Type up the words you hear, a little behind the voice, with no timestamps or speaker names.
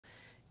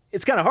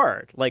it's kind of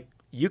hard. Like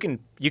you can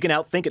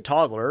outthink a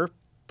toddler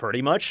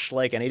pretty much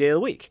like any day of the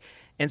week.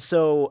 And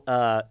so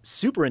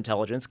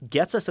superintelligence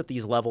gets us at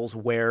these levels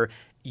where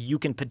you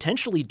can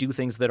potentially do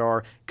things that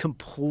are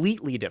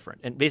completely different,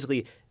 and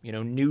basically,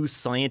 new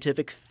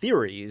scientific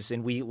theories.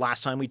 And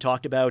last time we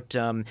talked about,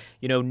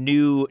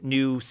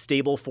 new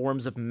stable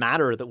forms of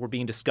matter that were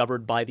being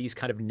discovered by these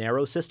kind of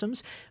narrow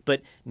systems.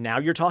 But now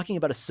you're talking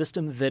about a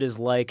system that is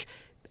like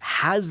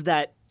has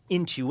that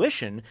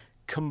intuition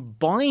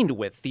combined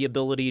with the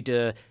ability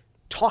to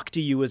talk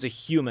to you as a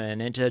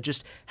human and to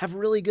just have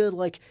really good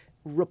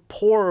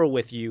rapport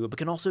with you, but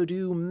can also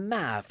do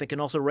math. It can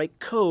also write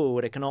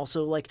code. It can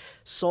also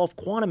solve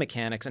quantum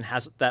mechanics, and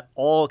has that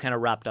all kind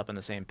of wrapped up in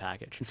the same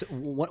package. And so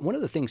one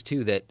of the things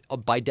too that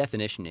by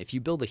definition, if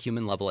you build a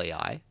human level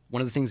AI,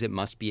 one of the things it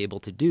must be able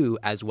to do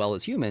as well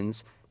as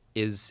humans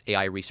is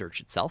AI research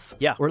itself.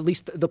 Yeah. Or at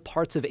least the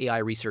parts of AI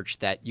research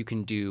that you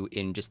can do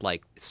in just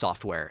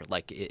software,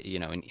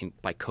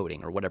 by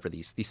coding or whatever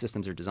these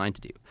systems are designed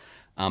to do.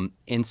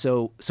 And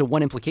so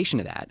one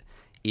implication of that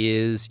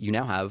is you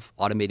now have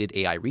automated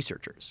AI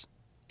researchers.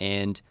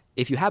 And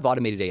if you have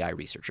automated AI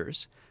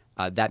researchers,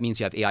 that means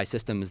you have AI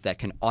systems that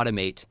can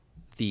automate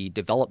the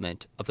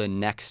development of the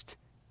next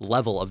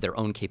level of their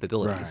own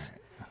capabilities.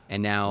 Right.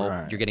 And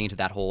now you're getting into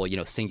that whole,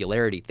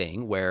 singularity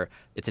thing where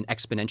it's an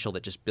exponential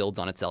that just builds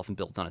on itself and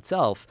builds on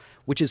itself,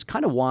 which is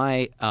kind of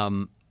why,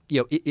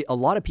 a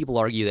lot of people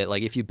argue that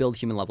if you build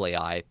human level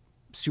AI,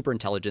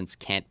 superintelligence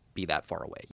can't be that far away.